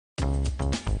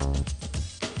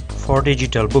For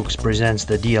digital books presents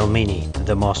the DL Mini,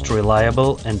 the most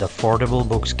reliable and affordable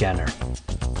book scanner.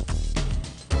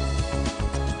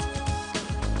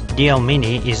 DL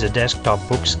Mini is a desktop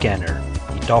book scanner.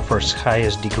 It offers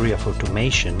highest degree of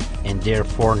automation and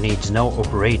therefore needs no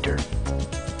operator.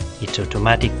 Its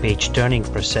automatic page turning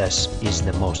process is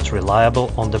the most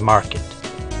reliable on the market.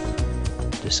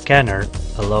 The scanner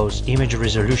allows image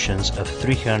resolutions of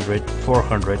 300,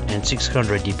 400 and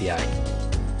 600 dpi.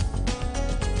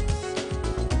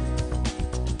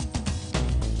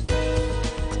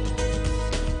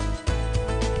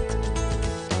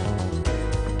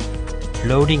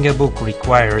 Loading a book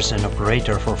requires an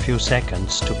operator for a few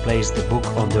seconds to place the book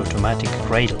on the automatic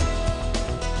cradle.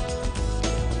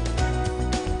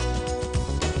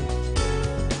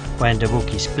 When the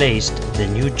book is placed, the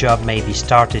new job may be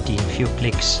started in few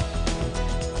clicks.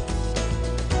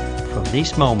 From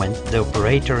this moment, the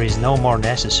operator is no more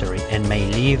necessary and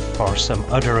may leave for some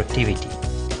other activity.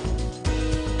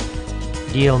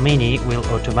 DL Mini will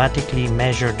automatically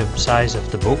measure the size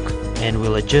of the book and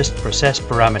will adjust process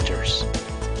parameters.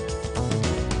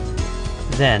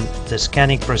 Then, the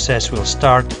scanning process will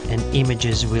start and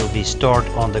images will be stored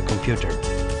on the computer.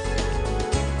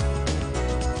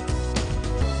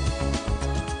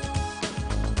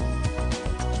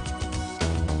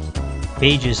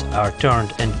 Pages are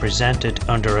turned and presented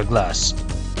under a glass.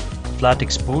 Flat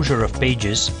exposure of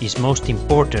pages is most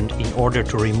important in order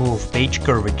to remove page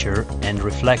curvature and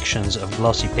reflections of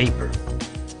glossy paper.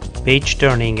 Page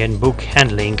turning and book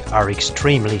handling are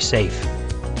extremely safe.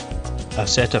 A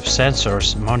set of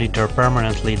sensors monitor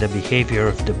permanently the behavior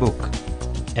of the book.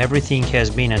 Everything has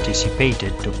been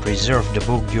anticipated to preserve the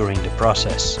book during the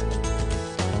process.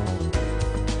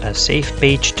 A safe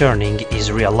page turning is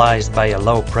realized by a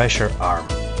low pressure arm.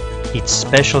 Its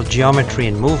special geometry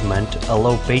and movement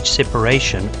allow page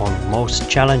separation on most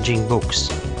challenging books.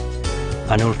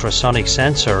 An ultrasonic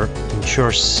sensor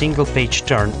ensures single page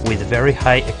turn with very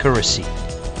high accuracy.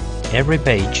 Every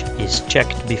page is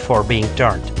checked before being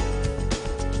turned.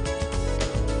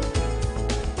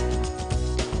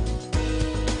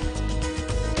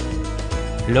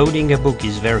 Loading a book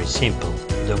is very simple.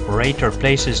 The operator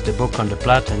places the book on the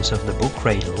platens of the book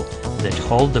cradle that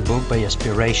hold the book by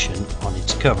aspiration on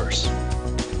its covers.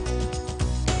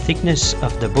 Thickness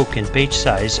of the book and page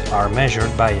size are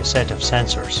measured by a set of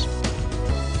sensors.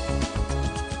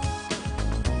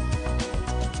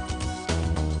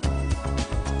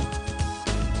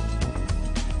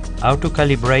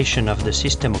 Auto-calibration of the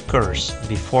system occurs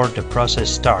before the process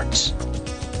starts.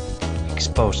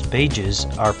 Exposed pages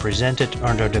are presented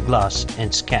under the glass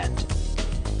and scanned.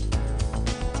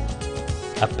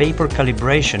 A paper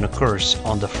calibration occurs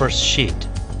on the first sheet.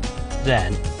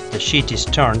 Then, the sheet is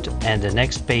turned and the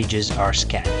next pages are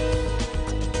scanned.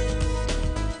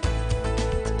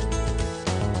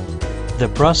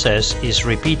 The process is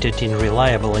repeated in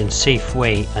reliable and safe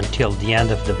way until the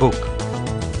end of the book.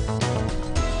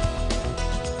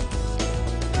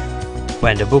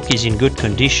 When the book is in good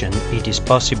condition, it is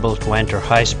possible to enter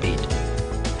high speed.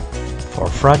 For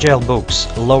fragile books,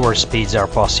 lower speeds are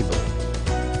possible.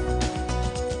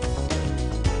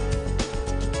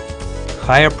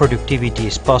 Higher productivity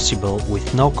is possible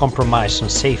with no compromise on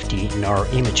safety nor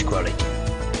image quality.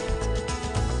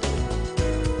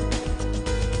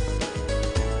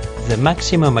 The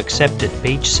maximum accepted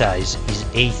page size is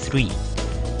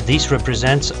A3. This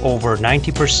represents over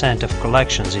 90% of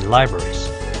collections in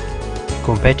libraries.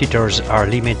 Competitors are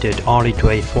limited only to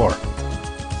A4.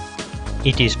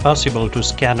 It is possible to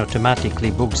scan automatically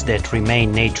books that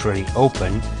remain naturally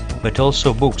open, but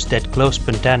also books that close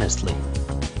spontaneously.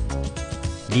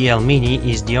 DL Mini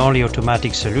is the only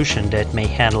automatic solution that may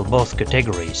handle both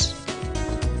categories.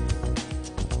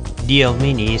 DL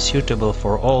Mini is suitable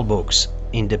for all books,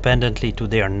 independently to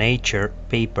their nature,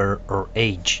 paper or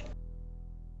age.